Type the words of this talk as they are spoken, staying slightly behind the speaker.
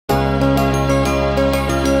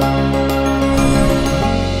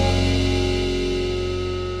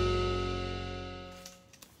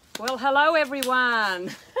hello everyone.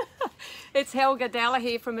 It's Helga Dalla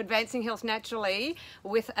here from Advancing Health Naturally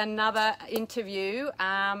with another interview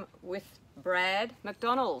with Brad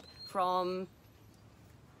McDonald from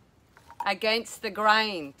Against the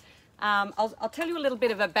Grain. I'll tell you a little bit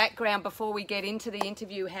of a background before we get into the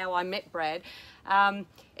interview, how I met Brad.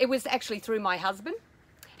 It was actually through my husband.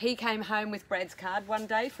 He came home with Brad's card one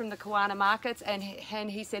day from the Kawana markets and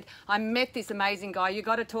he said, I met this amazing guy, you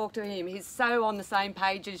got to talk to him. He's so on the same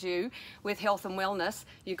page as you with health and wellness,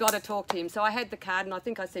 you got to talk to him. So I had the card and I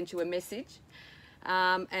think I sent you a message.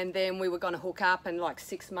 And then we were going to hook up and like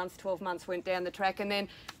 6 months, 12 months went down the track, and then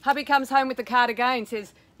hubby comes home with the card again,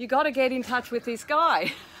 says, you got to get in touch with this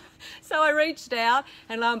guy. So I reached out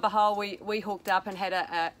and lo and behold we hooked up and had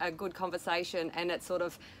a good conversation, and it sort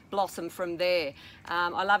of blossomed from there.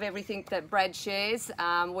 I love everything that Brad shares.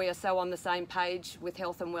 We are so on the same page with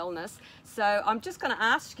health and wellness. So I'm just going to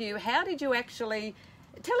ask you, how did you actually,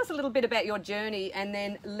 tell us a little bit about your journey and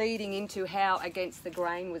then leading into how Against the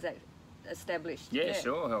Grain was established. Yeah,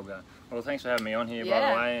 sure, Helga. Well, thanks for having me on here,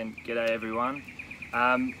 by the way, and g'day everyone.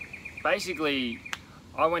 Basically,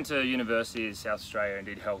 I went to University of South Australia and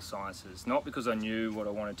did health sciences, not because I knew what I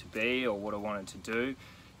wanted to be or what I wanted to do,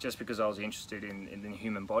 just because I was interested in the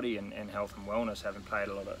human body and health and wellness, having played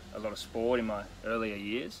a lot of sport in my earlier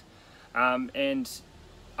years. And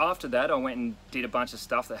after that, I went and did a bunch of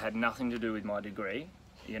stuff that had nothing to do with my degree,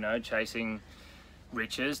 you know, chasing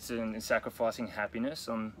riches and sacrificing happiness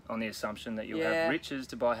on the assumption that you'll have riches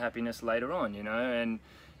to buy happiness later on, you know, and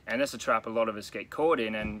that's a trap a lot of us get caught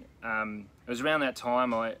in. And it was around that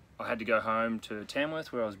time I had to go home to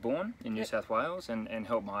Tamworth, where I was born, in New South Wales, and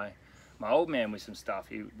help my old man with some stuff.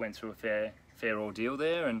 He went through a fair ordeal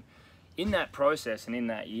there, and in that process and in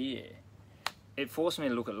that year, it forced me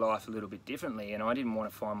to look at life a little bit differently, and I didn't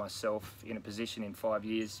want to find myself in a position in 5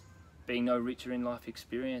 years being no richer in life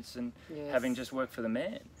experience and having just worked for the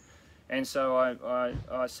man. And so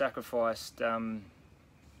I sacrificed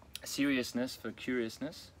seriousness for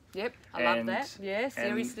curiousness. Yep, I love that. Yeah,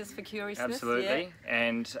 seriousness for curiousness. Absolutely. Yeah.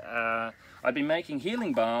 And I'd been making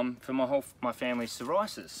healing balm for my family's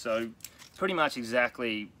psoriasis. So pretty much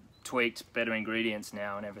exactly tweaked, better ingredients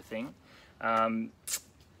now and everything. And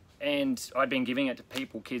I'd been giving it to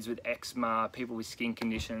people, kids with eczema, people with skin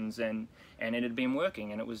conditions, and it had been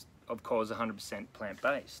working, and it was, of course, 100%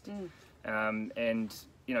 plant-based. And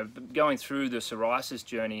you know, going through the psoriasis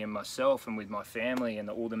journey in myself and with my family, and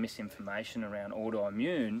all the misinformation around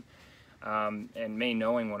autoimmune, and me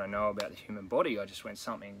knowing what I know about the human body, I just went,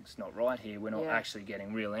 something's not right here. We're not actually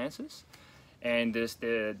getting real answers. And there's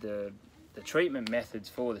the treatment methods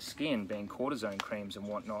for the skin, being cortisone creams and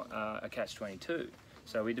whatnot, a catch-22.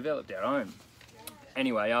 So we developed our own.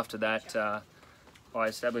 Anyway, after that, I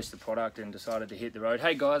established the product and decided to hit the road.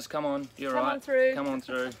 Hey guys, come on, you're right. Come on through. Come on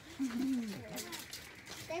through.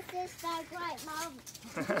 This is so great,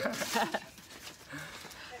 Mum.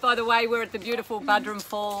 By the way, we're at the beautiful Buderim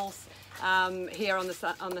Falls here on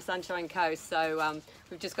the Sunshine Coast. So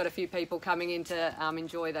we've just got a few people coming in to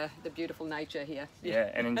enjoy the beautiful nature here. Yeah,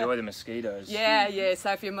 and enjoy the mosquitoes. Yeah.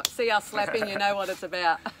 So if you see us slapping, you know what it's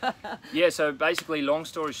about. Yeah. So basically, long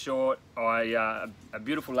story short, a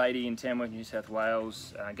beautiful lady in Tamworth, New South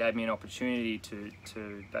Wales, gave me an opportunity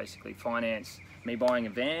to basically finance me buying a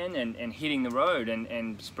van and hitting the road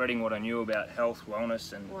and spreading what I knew about health,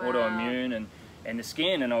 wellness, and autoimmune and the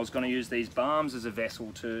skin. And I was going to use these balms as a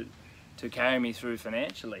vessel to carry me through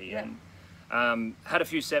financially. And had a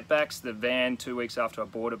few setbacks. The van, 2 weeks after I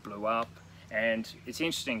bought it, blew up. And it's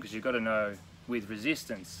interesting because you've got to know with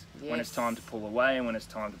resistance when it's time to pull away and when it's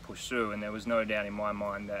time to push through. And there was no doubt in my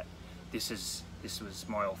mind that this was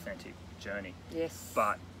my authentic journey. Yes.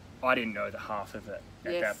 But I didn't know the half of it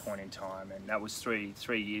at that point in time, and that was three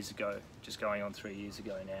years ago, just going on 3 years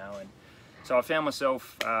ago now. And so I found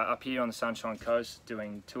myself up here on the Sunshine Coast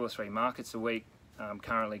doing 2 or 3 markets a week,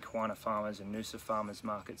 currently Kawana farmers and Noosa farmers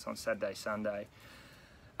markets on Saturday, Sunday.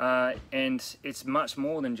 And it's much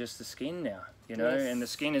more than just the skin now, you know, and the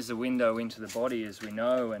skin is the window into the body, as we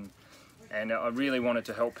know, and I really wanted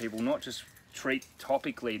to help people not just treat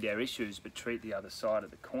topically their issues, but treat the other side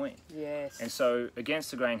of the coin. Yes. And so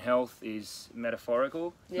Against the Grain Health is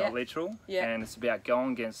metaphorical, not literal, and it's about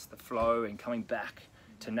going against the flow and coming back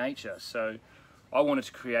to nature. So I wanted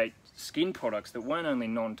to create skin products that weren't only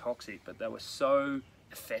non-toxic, but they were so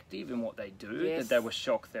effective in what they do that they were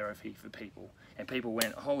shock therapy for people. And people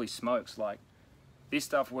went, holy smokes, like, this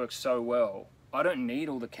stuff works so well. I don't need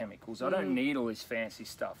all the chemicals. I don't need all this fancy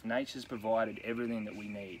stuff. Nature's provided everything that we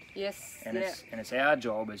need. Yes. And it's our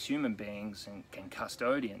job as human beings and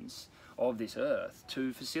custodians of this earth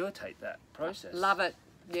to facilitate that process. Love it.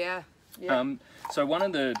 Yeah. Yeah. So one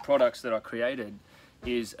of the products that I created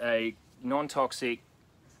is a non-toxic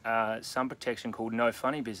sun protection called No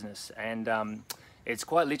Funny Business, and it's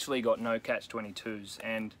quite literally got no catch-22s.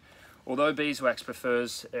 And although beeswax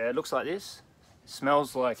prefers, it looks like this,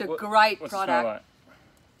 smells like... It's a great what's product. it smell like?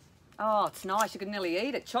 Oh, it's nice. You could nearly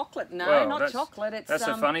eat it. Chocolate? No, Well, not chocolate. It's that's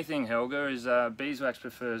the funny thing, Helga, is beeswax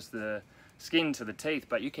prefers the skin to the teeth,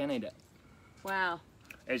 but you can eat it. Wow.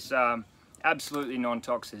 It's absolutely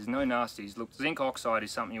non-toxic. There's no nasties. Look, zinc oxide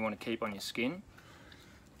is something you want to keep on your skin.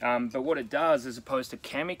 But what it does, as opposed to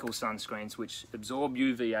chemical sunscreens, which absorb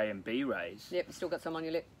UVA and B rays... Yep, you still got some on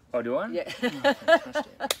your lip. Oh, do I? Yeah. Oh, fantastic.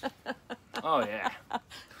 Oh, yeah.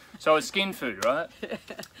 So it's skin food, right?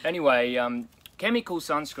 Anyway, chemical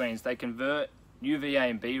sunscreens, they convert UVA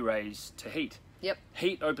and B rays to heat. Yep.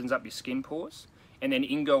 Heat opens up your skin pores, and then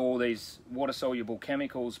in go all these water-soluble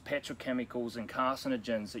chemicals, petrochemicals and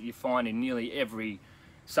carcinogens that you find in nearly every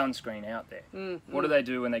sunscreen out there. What do they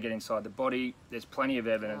do when they get inside the body? There's plenty of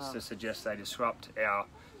evidence to suggest they disrupt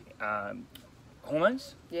our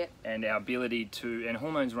hormones, Yep. and our ability to, and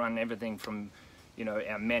hormones run everything from, you know,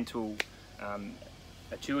 our mental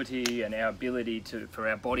acuity and our ability for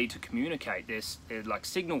our body to communicate. They're like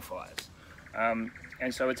signal fires,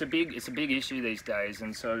 and so it's a big issue these days.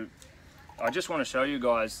 And so I just want to show you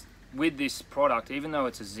guys with this product, even though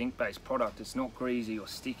it's a zinc-based product, it's not greasy or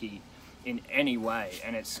sticky in any way,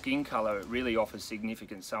 and its skin color, it really offers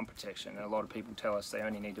significant sun protection. And a lot of people tell us they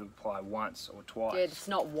only need to apply once or twice. Yeah, it's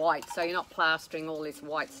not white, so you're not plastering all this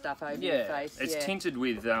white stuff over your face. It's tinted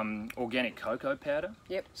with organic cocoa powder.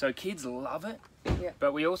 Yep. So kids love it. Yep.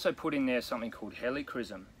 But we also put in there something called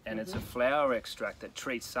helichrysum, and it's a flower extract that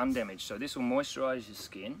treats sun damage. So this will moisturize your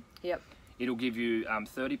skin. Yep. It'll give you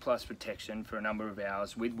 30 plus protection for a number of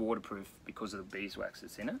hours with waterproof because of the beeswax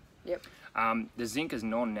that's in it. Yep. The zinc is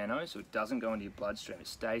non-nano, so it doesn't go into your bloodstream. It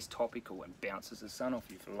stays topical and bounces the sun off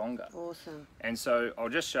you for longer. Awesome. And so I'll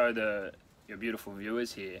just show your beautiful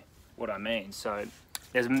viewers here what I mean. So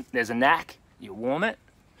there's a knack. You warm it,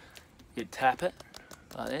 you tap it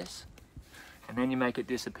like this, and then you make it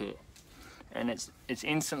disappear. And it's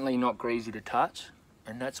instantly not greasy to touch,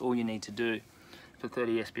 and that's all you need to do for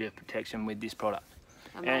 30 SPF protection with this product.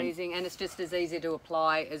 Amazing, and it's just as easy to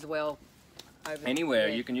apply as well. Anywhere,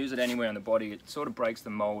 you can use it anywhere on the body. It sort of breaks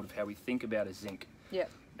the mold of how we think about a zinc.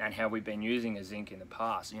 Yep. And how we've been using a zinc in the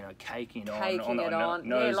past, you know, caking it on yeah,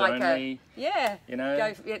 nose like only. you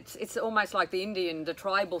know, it's almost like the Indian, the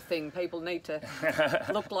tribal thing. People need to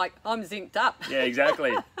look like I'm zinced up. Yeah,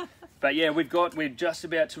 exactly. But yeah, we're just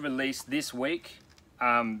about to release this week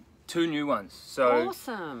 2 new ones. So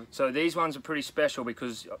awesome. So these ones are pretty special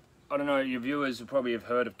because I don't know, your viewers will probably have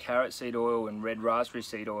heard of carrot seed oil and red raspberry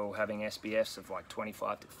seed oil having SPFs of like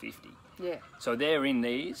 25 to 50. Yeah. So they're in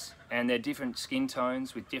these, and they're different skin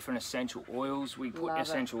tones with different essential oils. We put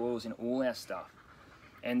essential oils in all our stuff.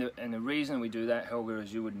 And the reason we do that, Helga,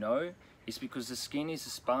 as you would know, is because the skin is a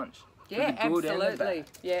sponge. Yeah, absolutely.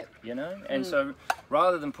 Yeah. You know? And so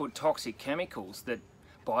rather than put toxic chemicals that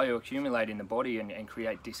bioaccumulate in the body and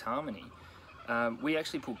create disharmony, we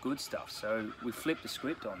actually put good stuff. So we flip the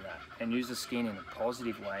script on that and use the skin in a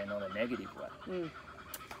positive way and not a negative way.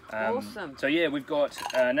 Awesome. So yeah, we've got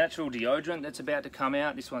a natural deodorant that's about to come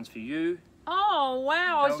out. This one's for you. Oh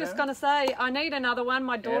wow, I was just going to say, I need another one.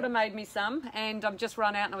 My daughter Yeah. made me some, and I've just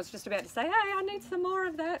run out and I was just about to say, hey, I need some more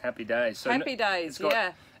of that. Happy days. So Happy days,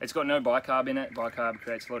 yeah. It's got no bicarb in it. Bicarb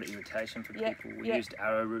creates a lot of irritation for Yeah, people. We yeah. used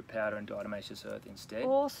arrowroot powder and diatomaceous earth instead.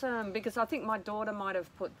 Awesome, because I think my daughter might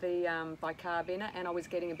have put the bicarb in it and I was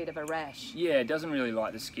getting a bit of a rash. Yeah, it doesn't really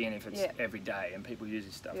like the skin if it's Yeah. every day, and people use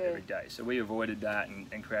this stuff Yeah. every day. So we avoided that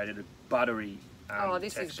and created a buttery Oh,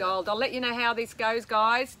 this is texture. gold. I'll let you know how this goes,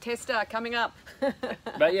 guys. Tester coming up.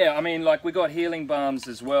 But yeah, I mean, like, we got healing balms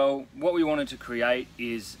as well. What we wanted to create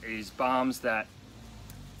is balms that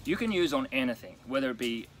you can use on anything, whether it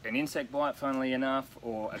be an insect bite, funnily enough,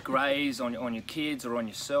 or a graze on your kids or on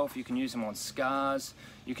yourself. You can use them on scars.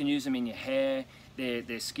 You can use them in your hair.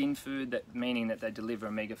 They're skin food, meaning that they deliver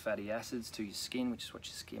omega fatty acids to your skin, which is what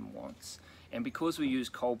your skin wants. And because we use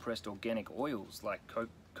cold-pressed organic oils like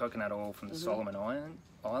coconut oil from the Solomon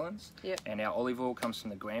Islands, Yep. and our olive oil comes from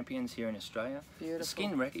the Grampians here in Australia, Beautiful. the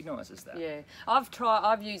skin recognises that. Yeah,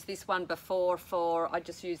 I've used this one before I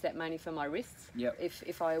just use that mainly for my wrists. Yep.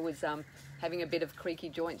 If I was having a bit of creaky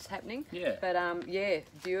joints happening. Yeah. But yeah,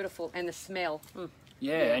 beautiful, and the smell.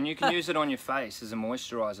 Yeah, and you can use it on your face as a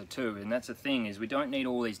moisturiser too. And that's the thing, is we don't need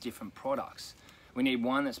all these different products. We need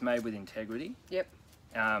one that's made with integrity. Yep.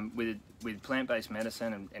 with plant-based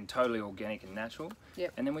medicine and totally organic and natural.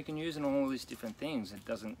 Yep. And then we can use it on all these different things.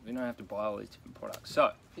 We don't have to buy all these different products.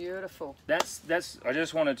 So beautiful. That's. I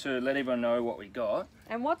just wanted to let everyone know what we got.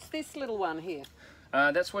 And what's this little one here?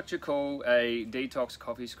 That's what you call a detox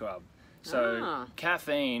coffee scrub. So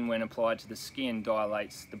caffeine, when applied to the skin,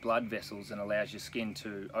 dilates the blood vessels and allows your skin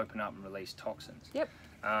to open up and release toxins. Yep.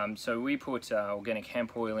 So we put organic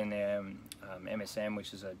hemp oil in there, MSM,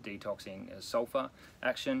 which is a detoxing sulfur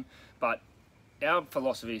action. But our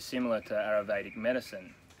philosophy is similar to Ayurvedic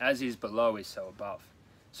medicine. As is below is so above.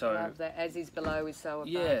 So love that. As is below is so above.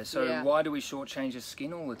 Yeah. So why do we shortchange the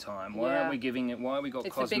skin all the time? Why aren't we giving it? Why have we got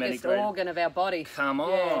it's cosmetic? the biggest organ of our body. Come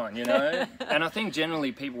on, you know. And I think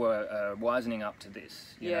generally people are wisening up to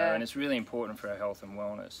this, you know, and it's really important for our health and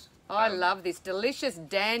wellness. I love this delicious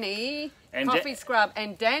Danny coffee scrub.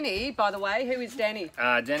 And Danny, by the way, who is Danny?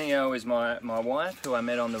 Dannielle is my wife, who I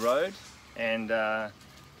met on the road. And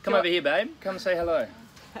come over here, babe. Come say hello.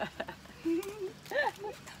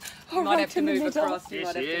 You might have to move across. You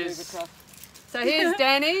might have to move across. So here's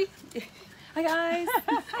Danny. Hi guys.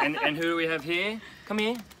 And who do we have here? Come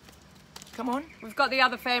here. Come on. We've got the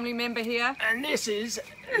other family member here. And this is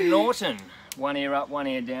Norton. One ear up, one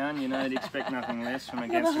ear down. You know, you'd expect nothing less from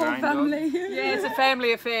Against the Grain dog. Yeah, it's a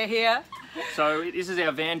family affair here. So this is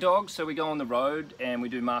our van dog. So we go on the road and we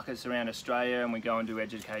do markets around Australia and we go and do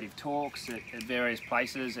educative talks at various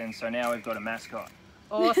places. And so now we've got a mascot.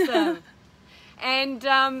 Awesome. And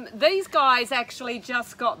these guys actually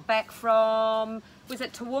just got back from, was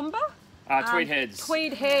it Toowoomba? Tweed Heads.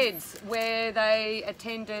 Tweed Heads, where they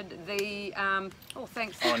attended the, oh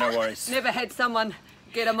thanks. Oh, no worries. Never had someone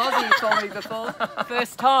get a mozzie for me before,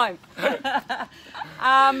 first time.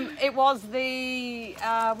 It was the,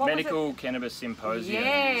 what Medical was it? Cannabis Symposium.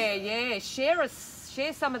 Yeah.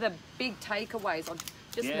 Share some of the big takeaways. I'll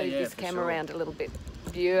just move this camera around a little bit.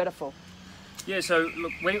 Beautiful. Yeah, so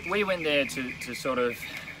look, we went there to sort of,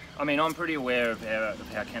 I mean, I'm pretty aware of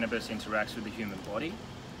how cannabis interacts with the human body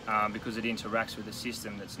because it interacts with a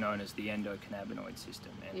system that's known as the endocannabinoid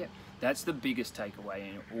system. And that's the biggest takeaway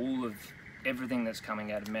in all of everything that's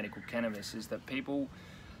coming out of medical cannabis is that people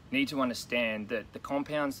need to understand that the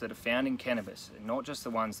compounds that are found in cannabis are not just the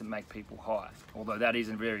ones that make people high, although that is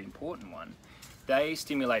a very important one. They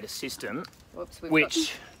stimulate a system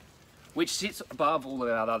which sits above all of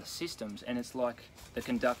our other systems, and it's like the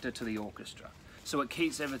conductor to the orchestra. So it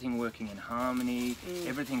keeps everything working in harmony,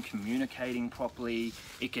 everything communicating properly.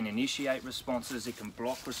 It can initiate responses, it can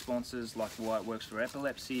block responses, like why it works for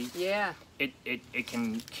epilepsy. Yeah. It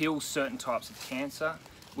can kill certain types of cancer,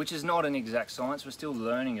 which is not an exact science. We're still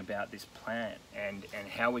learning about this plant and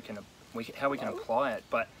how we can apply it.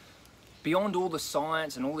 But beyond all the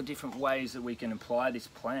science and all the different ways that we can apply this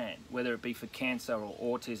plant, whether it be for cancer or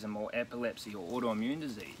autism or epilepsy or autoimmune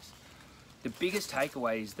disease, the biggest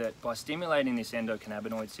takeaway is that by stimulating this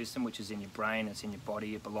endocannabinoid system, which is in your brain, it's in your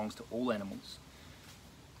body, it belongs to all animals,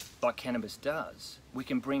 like cannabis does, we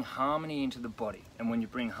can bring harmony into the body. And when you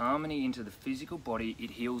bring harmony into the physical body, it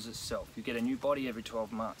heals itself. You get a new body every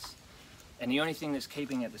 12 months. And the only thing that's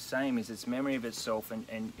keeping it the same is its memory of itself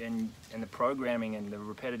and the programming and the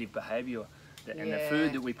repetitive behaviour and the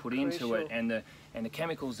food that we put into it and the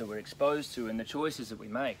chemicals that we're exposed to and the choices that we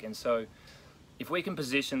make. And so if we can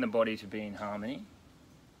position the body to be in harmony,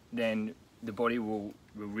 then the body will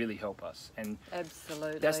really help us. And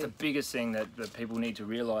absolutely, that's the biggest thing that people need to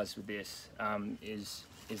realise with this is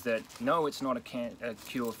that no, it's not a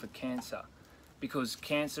cure for cancer, because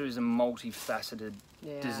cancer is a multifaceted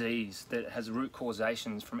disease that has root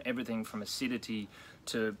causations from everything from acidity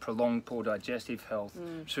to prolonged poor digestive health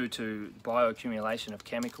through to bioaccumulation of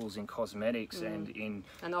chemicals in cosmetics and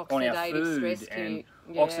on our food and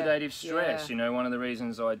oxidative stress. You know, one of the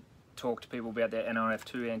reasons I talk to people about their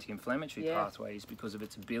NRF2 anti-inflammatory pathway is because of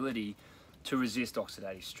its ability to resist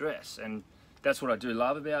oxidative stress. And that's what I do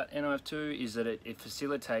love about NRF2 is that it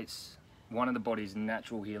facilitates one of the body's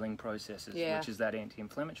natural healing processes, which is that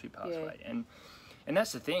anti-inflammatory pathway. And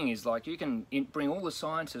that's the thing, is like you can bring all the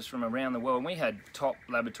scientists from around the world. And we had top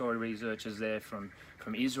laboratory researchers there from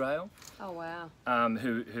Israel. Oh wow!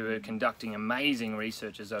 Who are conducting amazing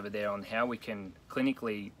researches over there on how we can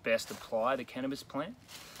clinically best apply the cannabis plant.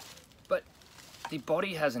 But the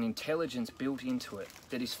body has an intelligence built into it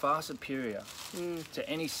that is far superior to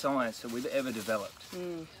any science that we've ever developed.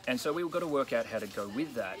 And so we've got to work out how to go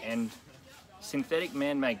with that. And synthetic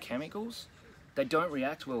man-made chemicals, they don't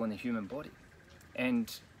react well in the human body.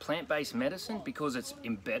 And plant-based medicine, because it's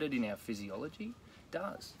embedded in our physiology,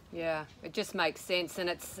 does. Yeah, it just makes sense. And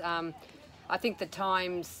it's, I think the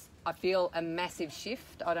times I feel a massive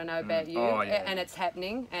shift. I don't know about you, Oh, yeah. and it's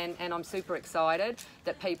happening, and I'm super excited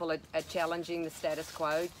that people are challenging the status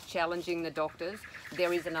quo, challenging the doctors.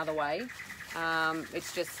 There is another way.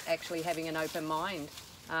 It's just actually having an open mind.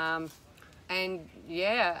 And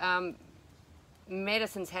yeah,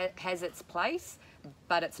 medicine has its place,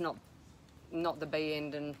 but it's not the be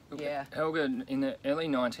end. And yeah, Helga, in the early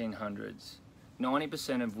 1900s,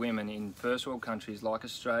 90% of women in first world countries like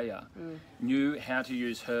Australia knew how to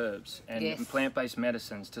use herbs and plant-based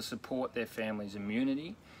medicines to support their family's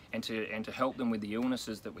immunity and to help them with the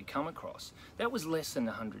illnesses that we come across. That was less than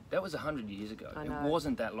 100. That was 100 years ago. It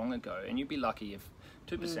wasn't that long ago, and you'd be lucky if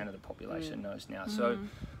 2% of the population knows now. So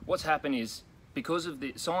what's happened is, because of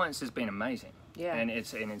the science has been amazing, and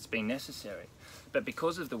it's been necessary, but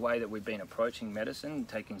because of the way that we've been approaching medicine,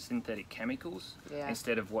 taking synthetic chemicals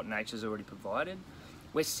instead of what nature's already provided,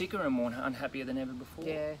 we're sicker and more unhappier than ever before.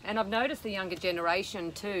 Yeah, and I've noticed the younger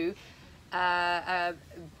generation too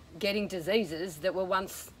getting diseases that were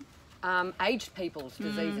once aged people's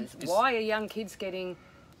diseases. Why are young kids getting,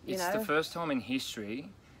 It's the first time in history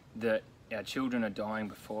that our children are dying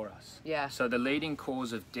before us. Yeah. So the leading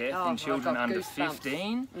cause of death in children under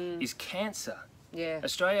 15 is cancer. Yeah.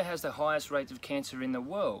 Australia has the highest rates of cancer in the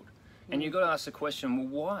world. And you've got to ask the question, well,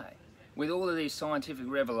 why? With all of these scientific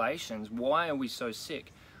revelations, why are we so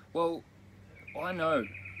sick? Well, I know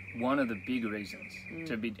one of the big reasons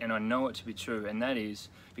to be, and I know it to be true, and that is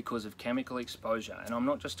because of chemical exposure. And I'm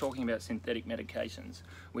not just talking about synthetic medications,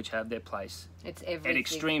 which have their place It's at everything.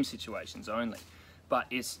 extreme situations only. But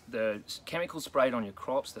it's the chemicals sprayed on your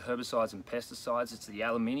crops, the herbicides and pesticides, it's the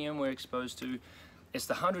aluminium we're exposed to, it's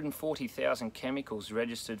the 140,000 chemicals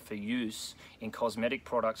registered for use in cosmetic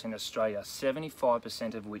products in Australia,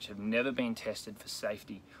 75% of which have never been tested for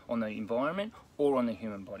safety on the environment or on the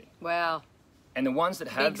human body. Wow. And the ones that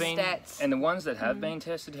have Big been stats. and the ones that have been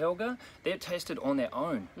tested, Helga, they're tested on their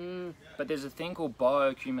own. But there's a thing called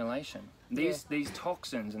bioaccumulation. These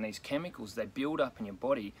toxins and these chemicals, they build up in your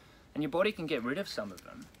body, and your body can get rid of some of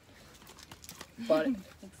them. But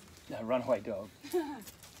no, runaway dog.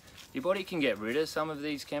 Your body can get rid of some of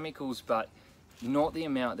these chemicals, but not the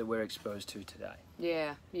amount that we're exposed to today.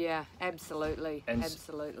 Yeah, yeah, absolutely,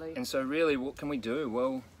 absolutely. And so really, what can we do?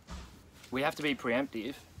 Well, we have to be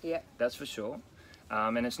preemptive. Yeah. That's for sure.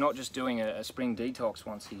 And it's not just doing a spring detox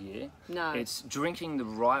once a year. No. It's drinking the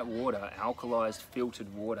right water, alkalized,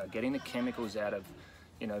 filtered water, getting the chemicals out of,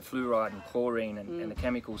 fluoride and chlorine and the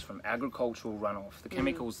chemicals from agricultural runoff, the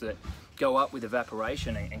chemicals that go up with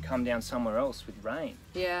evaporation and come down somewhere else with rain.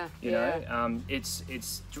 Yeah, You know, it's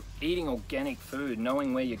eating organic food,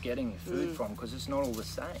 knowing where you're getting your food from, because it's not all the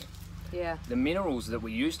same. Yeah. The minerals that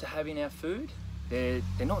we used to have in our food, they're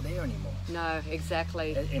not there anymore. No,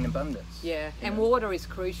 exactly. In abundance. Yeah, and water is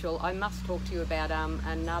crucial. I must talk to you about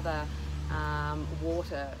another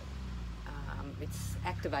water. It's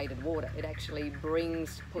activated water. It actually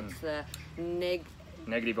puts the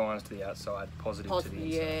Negative ions to the outside, positive to the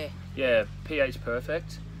inside. Yeah. Yeah, pH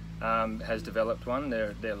Perfect has developed one.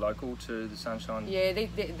 They're local to the Sunshine. Yeah,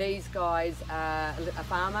 these guys, a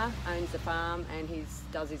farmer owns a farm and he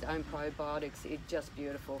does his own probiotics. It's just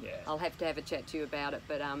beautiful. Yeah. I'll have to have a chat to you about it.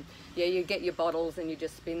 But yeah, you get your bottles and you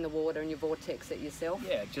just spin the water and you vortex it yourself.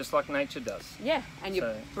 Yeah, just like nature does. Yeah, and you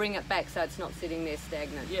bring it back so it's not sitting there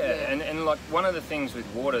stagnant. Yeah, and like one of the things with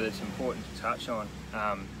water that's important to touch on,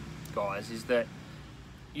 guys, is that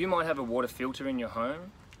you might have a water filter in your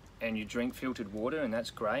home and you drink filtered water, and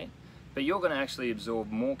that's great, but you're going to actually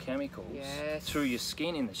absorb more chemicals through your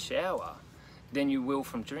skin in the shower than you will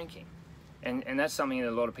from drinking. And that's something that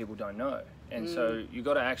a lot of people don't know. And so you've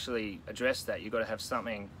got to actually address that. You've got to have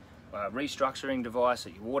something, restructuring device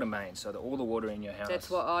at your water main so that all the water in your house...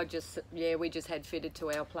 That's what we just had fitted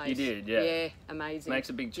to our place. You did, yeah. Yeah, amazing. Makes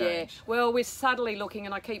a big change. Yeah. Well, we're subtly looking,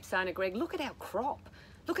 and I keep saying to Greg, look at our crop.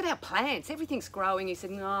 Look at our plants, everything's growing. He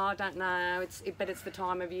said, no, I don't know, but it's the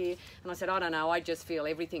time of year. And I said, I don't know, I just feel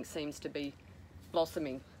everything seems to be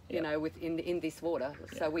blossoming, you know, in this water.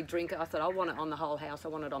 So we drink it. I thought, I want it on the whole house. I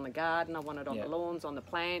want it on the garden. I want it on the lawns, on the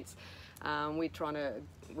plants.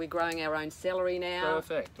 We're growing our own celery now.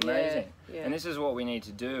 Perfect, amazing. Yeah. And this is what we need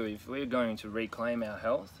to do if we're going to reclaim our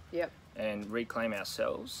health and reclaim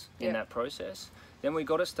ourselves in that process. Then we've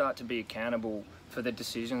got to start to be accountable for the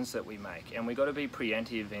decisions that we make, and we've got to be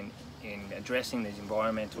preemptive in addressing these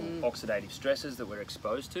environmental oxidative stresses that we're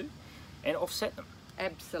exposed to and offset them.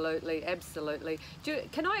 Absolutely, absolutely.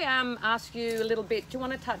 Can I ask you a little bit, do you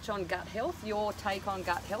want to touch on gut health, your take on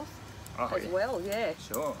gut health as well? Yeah.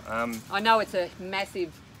 Sure. I know it's a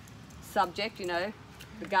massive subject,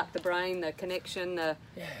 the gut, the brain, the connection,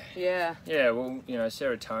 Yeah, well, you know,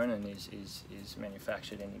 serotonin is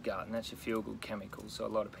manufactured in your gut, and that's your feel-good chemical. So a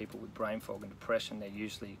lot of people with brain fog and depression, they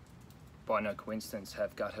usually, by no coincidence,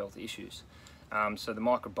 have gut health issues. So the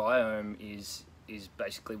microbiome is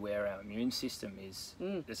basically where our immune system is.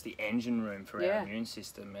 It's the engine room for our immune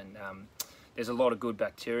system, and there's a lot of good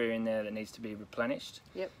bacteria in there that needs to be replenished.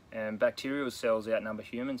 Yep. And bacterial cells outnumber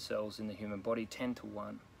human cells in the human body 10 to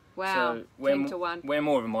 1. Wow, so 10 to 1. We're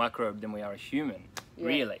more of a microbe than we are a human,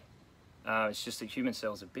 really. It's just that human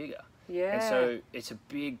cells are bigger. Yeah. And so it's a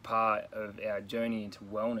big part of our journey into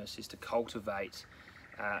wellness is to cultivate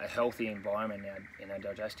a healthy environment in our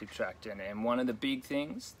digestive tract. And one of the big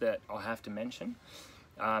things that I have to mention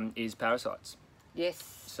is parasites. Yes.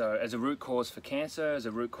 So as a root cause for cancer, as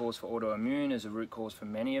a root cause for autoimmune, as a root cause for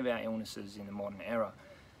many of our illnesses in the modern era,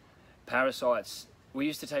 parasites, we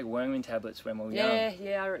used to take worming tablets when we were young.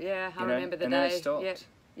 I remember the and day. then it stopped.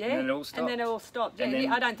 Yeah. And then it all stopped. And then it all stopped. Yeah, And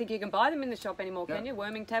then, I don't think you can buy them in the shop anymore, can you?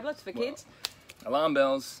 Worming tablets for kids? Alarm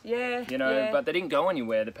bells. Yeah. You know, but they didn't go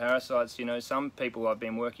anywhere. The parasites, you know, some people I've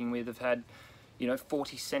been working with have had, you know,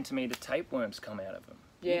 40-centimetre tapeworms come out of them.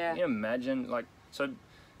 Yeah. You imagine, like, so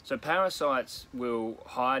parasites will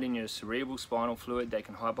hide in your cerebral spinal fluid, they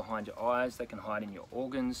can hide behind your eyes, they can hide in your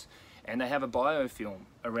organs, and they have a biofilm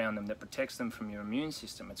around them that protects them from your immune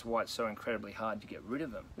system. It's why it's so incredibly hard to get rid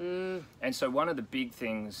of them. And so one of the big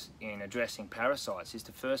things in addressing parasites is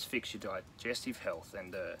to first fix your digestive health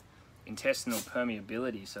and the intestinal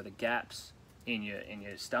permeability, so the gaps in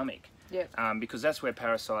your stomach. Because that's where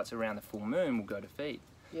parasites around the full moon will go to feed.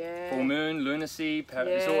 Full moon, lunacy,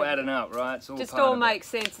 it's all adding up, right? It's all just part all of makes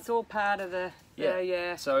sense. It's all part of the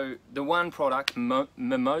So the one product,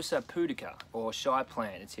 Mimosa pudica, or shy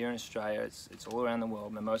plant, it's here in Australia, it's all around the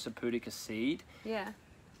world, Mimosa pudica seed.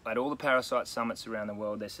 At all the parasite summits around the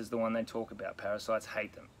world, this is the one they talk about. Parasites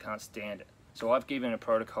hate them, can't stand it. So I've given a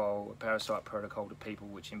parasite protocol to people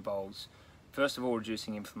which involves, first of all,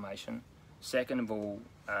 reducing inflammation, second of all,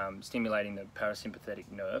 stimulating the parasympathetic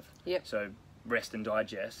nerve. So rest and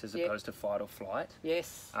digest as opposed to fight or flight.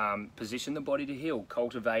 Position the body to heal,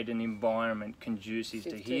 cultivate an environment conducive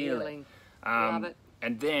to healing. Love it.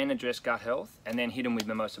 And then address gut health, and then hit them with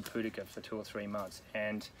Mimosa pudica for 2 or 3 months.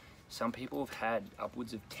 And some people have had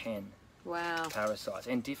upwards of 10 parasites,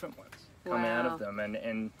 and different ones come out of them.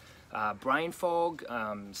 And brain fog,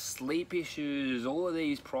 sleep issues, all of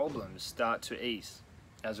these problems start to ease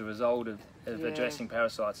as a result of addressing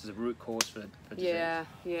parasites as a root cause for disease.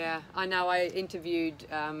 I know I interviewed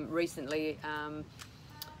recently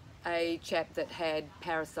a chap that had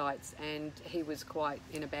parasites, and he was quite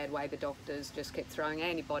in a bad way. The doctors just kept throwing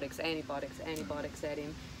antibiotics at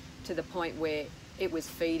him, to the point where it was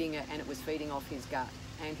feeding it, and it was feeding off his gut,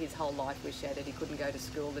 and his whole life was shattered. He couldn't go to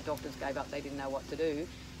school, the doctors gave up, they didn't know what to do.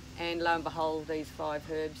 And lo and behold, these 5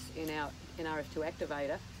 herbs in our NRF2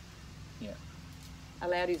 activator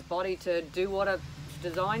allowed his body to do what it's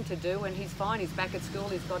designed to do, and he's fine. He's back at school,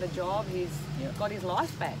 he's got a job, he's got his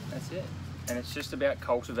life back. That's it. And it's just about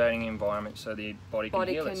cultivating an environment so the body can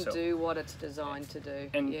heal itself. Do what it's designed to do.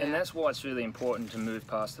 And that's why it's really important to move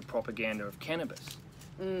past the propaganda of cannabis.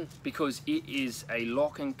 Because it is a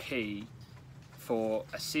lock and key for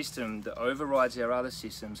a system that overrides our other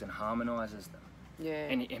systems and harmonises them.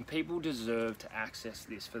 And people deserve to access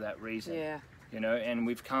this for that reason. You know, and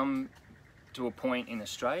we've come to a point in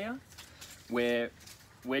Australia where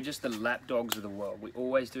we're just the lapdogs of the world. We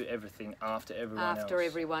always do everything after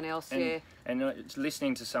everyone else. And it's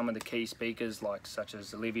listening to some of the key speakers, such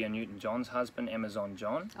as Olivia Newton-John's husband, Amazon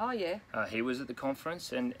John. He was at the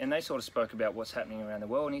conference, and they sort of spoke about what's happening around the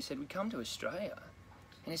world, and he said, we come to Australia,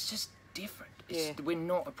 and it's just different. We're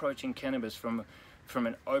not approaching cannabis from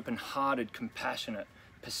an open-hearted, compassionate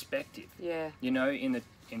perspective. You know,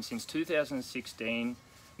 since 2016,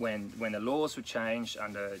 when the laws were changed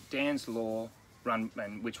under Dan's law,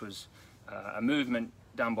 which was a movement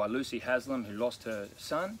done by Lucy Haslam, who lost her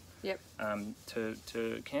son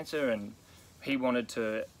to cancer, and he wanted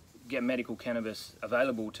to get medical cannabis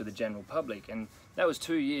available to the general public, and that was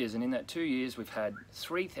 2 years, and in that 2 years we've had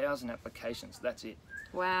 3,000 applications. That's it.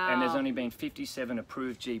 And there's only been 57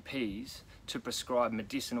 approved GPs to prescribe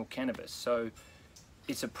medicinal cannabis. So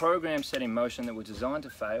it's a program set in motion that was designed to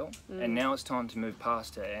fail, and now it's time to move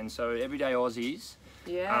past it. And so everyday Aussies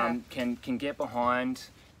can get behind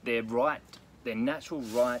their natural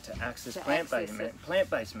right to access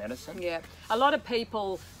plant-based medicine. A lot of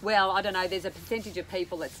people, well, I don't know, there's a percentage of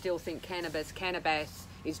people that still think cannabis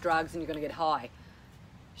is drugs and you're going to get high.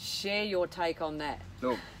 Share your take on that.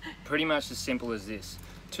 Look, pretty much as simple as this.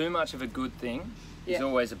 Too much of a good thing is Yeah.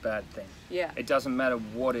 always a bad thing. Yeah. It doesn't matter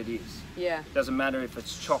what it is. Yeah. It doesn't matter if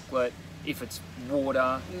it's chocolate, if it's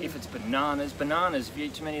water, if it's bananas. Bananas, if you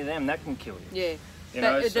eat too many of them, that can kill you. Yeah. You But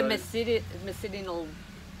know, the so- medicinal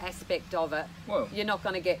aspect of it, Well, you're not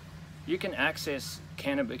going to get. you can access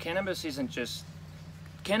cannabis. Cannabis isn't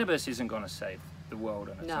going to save the world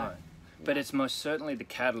on its No. own, but it's most certainly the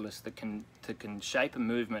catalyst that can shape a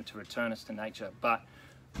movement to return us to nature. But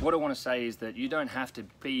what I want to say is that you don't have to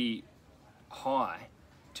be high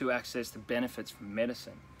to access the benefits from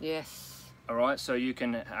medicine. Yes. All right, so you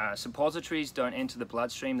can suppositories don't enter the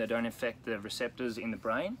bloodstream; they don't affect the receptors in the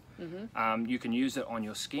brain. You can use it on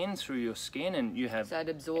your skin, through your skin, and you have So it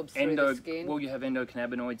absorbs through the skin. Well, you have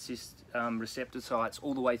endocannabinoid receptor sites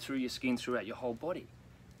all the way through your skin, throughout your whole body.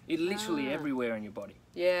 It literally everywhere in your body.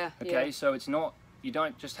 Yeah. Okay, Yeah. so it's not. You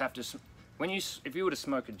don't just have to. If you were to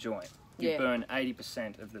smoke a joint, you Yeah. burn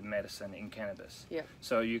 80% of the medicine in cannabis. Yeah.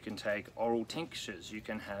 So you can take oral tinctures, you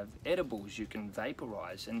can have edibles, you can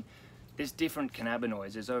vaporize, and there's different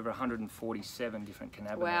cannabinoids. There's over 147 different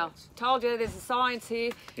cannabinoids. Wow. Told you there's a science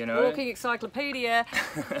here. You know? Walking encyclopedia.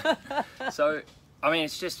 So, I mean,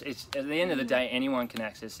 it's at the end of the day, anyone can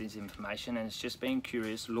access this information, and it's just being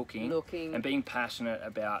curious, looking. And being passionate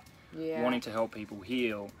about Yeah. wanting to help people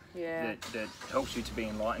heal. Yeah. That helps you to be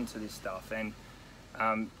enlightened to this stuff. And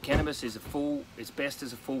cannabis is it's best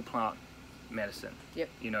as a full plant medicine. Yep.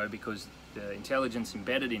 You know, because the intelligence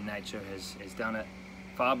embedded in nature has done it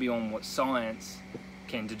far beyond what science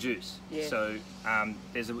can deduce. Yeah. So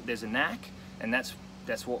there's a knack, and that's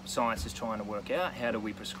what science is trying to work out. How do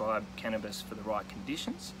we prescribe cannabis for the right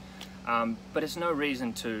conditions? But it's no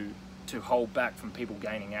reason to hold back from people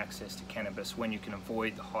gaining access to cannabis when you can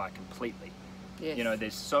avoid the high completely. Yes. You know,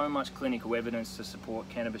 there's so much clinical evidence to support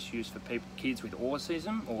cannabis use for kids with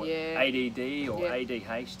autism or Yeah. ADD or Yeah.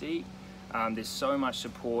 ADHD. There's so much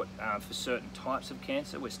support for certain types of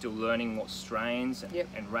cancer. We're still learning what strains Yep.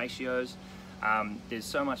 and ratios. There's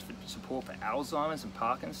so much support for Alzheimer's and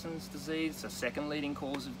Parkinson's disease, the second leading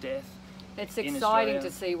cause of death. It's in exciting Australia.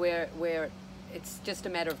 to see where it's just a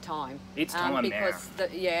matter of time. It's time because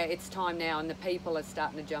it's time now, and the people are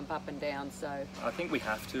starting to jump up and down. So I think we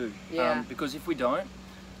have to. Yeah. Because if we don't,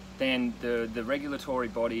 then the regulatory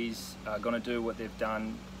bodies are going to do what they've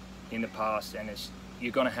done in the past, and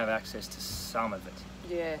you're going to have access to some of it.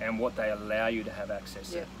 yeah, And what they allow you to have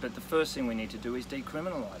access to. Yeah. But the first thing we need to do is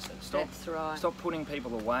decriminalise it. that's right. Stop putting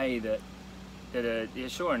people away that are, yeah,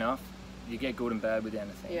 sure enough, you get good and bad with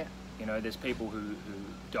anything. Yeah. You know, there's people who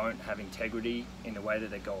don't have integrity in the way that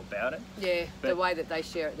they go about it. Yeah, the But- way that they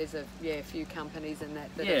share it, there's a few companies and that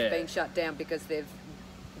Yeah. have been shut down because they've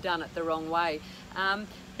done it the wrong way.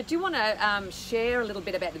 But do you want to share a little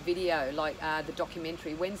bit about the video, like the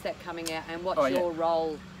documentary? When's that coming out, and what's Oh, yeah. your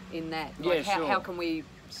role in that? Yeah, Like, sure. how can we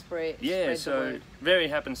spread Yeah, the so word? very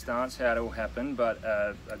happenstance how it all happened, but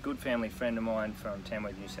a good family friend of mine from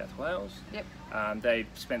Tamworth, New South Wales, Yep. they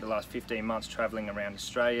spent the last 15 months travelling around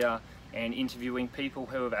Australia and interviewing people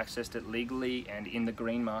who have accessed it legally and in the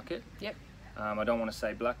green market. Yep. I don't want to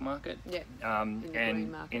say black market. Yep. In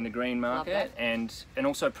green market. in the green Love market, that. and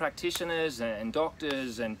also practitioners and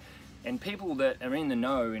doctors and people that are in the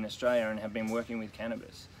know in Australia and have been working with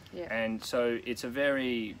cannabis. Yeah. And so it's a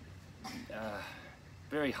very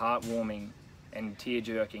very heartwarming and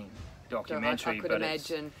tear-jerking documentary. I could but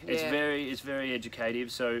imagine. It's Yeah. very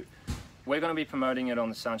educative. So we're going to be promoting it on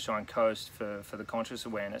the Sunshine Coast for the conscious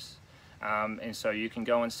awareness. And so you can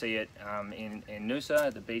go and see it in Noosa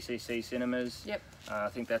at the BCC cinemas. Yep. I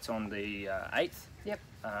think that's on the 8th Yep.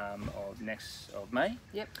 of May.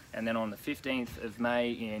 Yep. And then on the 15th of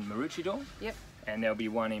May in Maroochydore. Yep. And there'll be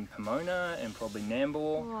one in Pomona and probably Nambour.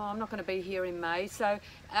 Oh, I'm not going to be here in May. So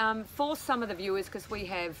for some of the viewers, because we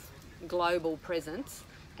have global presence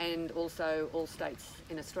and also all states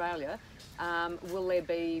in Australia, will there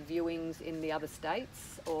be viewings in the other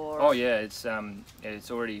states? Or Oh yeah, it's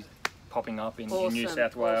already popping up in New Awesome,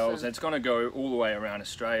 South Wales. awesome. It's going to go all the way around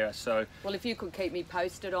Australia. So Well, if you could keep me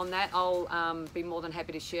posted on that, I'll be more than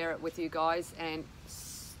happy to share it with you guys, and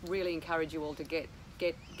really encourage you all to get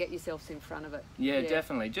yourselves in front of it. yeah,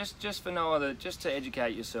 definitely. Just for no other, just to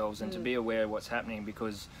educate yourselves and to be aware of what's happening,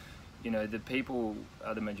 because you know the people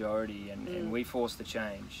are the majority, and we force the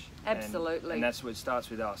change. Absolutely. And that's what starts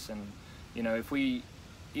with us. And you know, if we,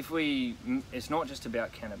 it's not just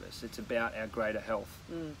about cannabis. It's about our greater health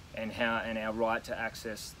and our right to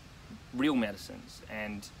access real medicines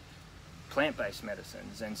and plant-based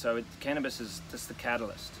medicines. And so cannabis is just the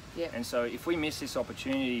catalyst. Yep. And so if we miss this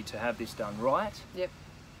opportunity to have this done right, Yep.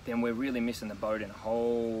 then we're really missing the boat in a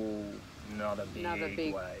whole another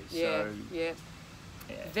big way. Yeah. So Yeah.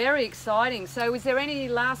 Yeah. Very exciting. So is there any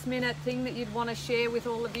last minute thing that you'd want to share with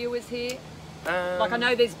all the viewers here? Like I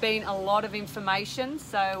know there's been a lot of information,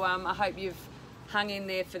 so I hope you've hung in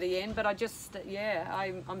there for the end, but I just,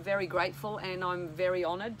 I'm very grateful and I'm very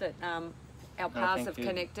honoured that our paths have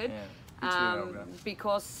connected. Yeah.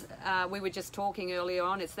 Because we were just talking earlier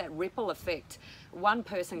on, it's that ripple effect. One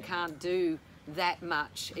person can't do that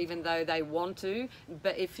much, even though they want to,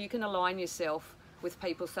 but if you can align yourself with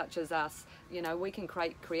people such as us, you know, we can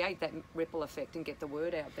create that ripple effect and get the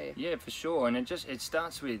word out there. Yeah, for sure, and it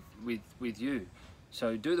starts with you.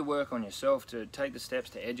 So do the work on yourself, to take the steps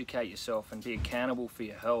to educate yourself and be accountable for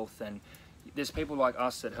your health. And there's people like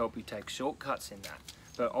us that help you take shortcuts in that,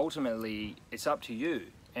 but ultimately it's up to you.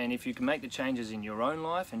 And if you can make the changes in your own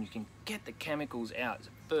life and you can get the chemicals out, it's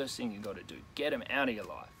the first thing you've got to do. Get them out of your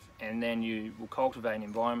life. And then you will cultivate an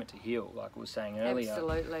environment to heal, like I was saying earlier.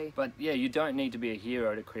 Absolutely. But yeah, you don't need to be a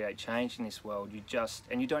hero to create change in this world.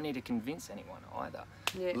 And you don't need to convince anyone either.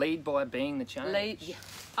 Yeah. Lead by being the change.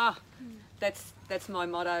 That's my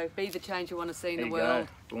motto. Be the change you want to see in there the world.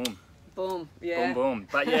 Go. Boom. Boom. Yeah. Boom, boom.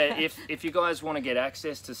 But yeah, if you guys want to get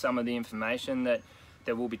access to some of the information that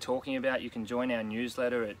we'll be talking about, you can join our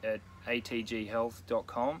newsletter at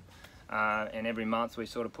atghealth.com. And every month we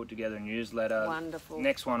sort of put together a newsletter. Wonderful.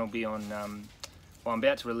 Next one will be on, I'm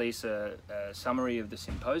about to release a summary of the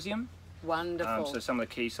Symposium. Wonderful. So some of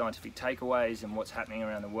the key scientific takeaways and what's happening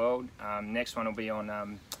around the world. Next one will be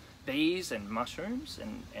on bees and mushrooms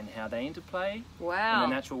and how they interplay in the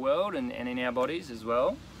natural world and in our bodies as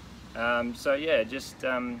well. So yeah, just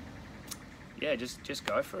go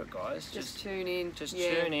for it, guys. Just tune in. Just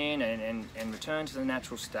tune in and return to the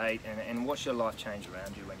natural state and watch your life change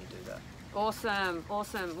around you when you do that. Awesome,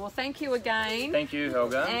 awesome. Well, thank you again. Thank you,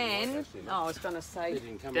 Helga. And, I was going to say,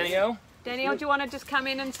 Dannielle, do you want to just come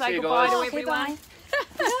in and say goodbye to everyone?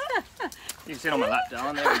 You can sit on my lap,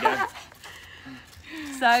 darling. There we go.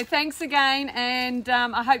 So thanks again, and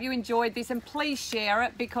I hope you enjoyed this, and please share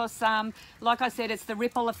it because, like I said, it's the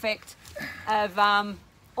ripple effect of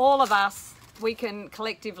all of us. We can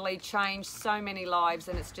collectively change so many lives,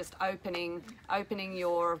 and it's just opening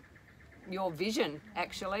your vision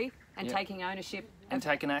actually, and taking ownership and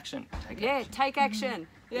taking action. Take action.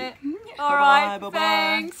 Yeah. All right. Bye-bye.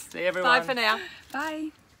 Thanks. See everyone. Bye for now.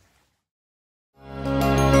 Bye.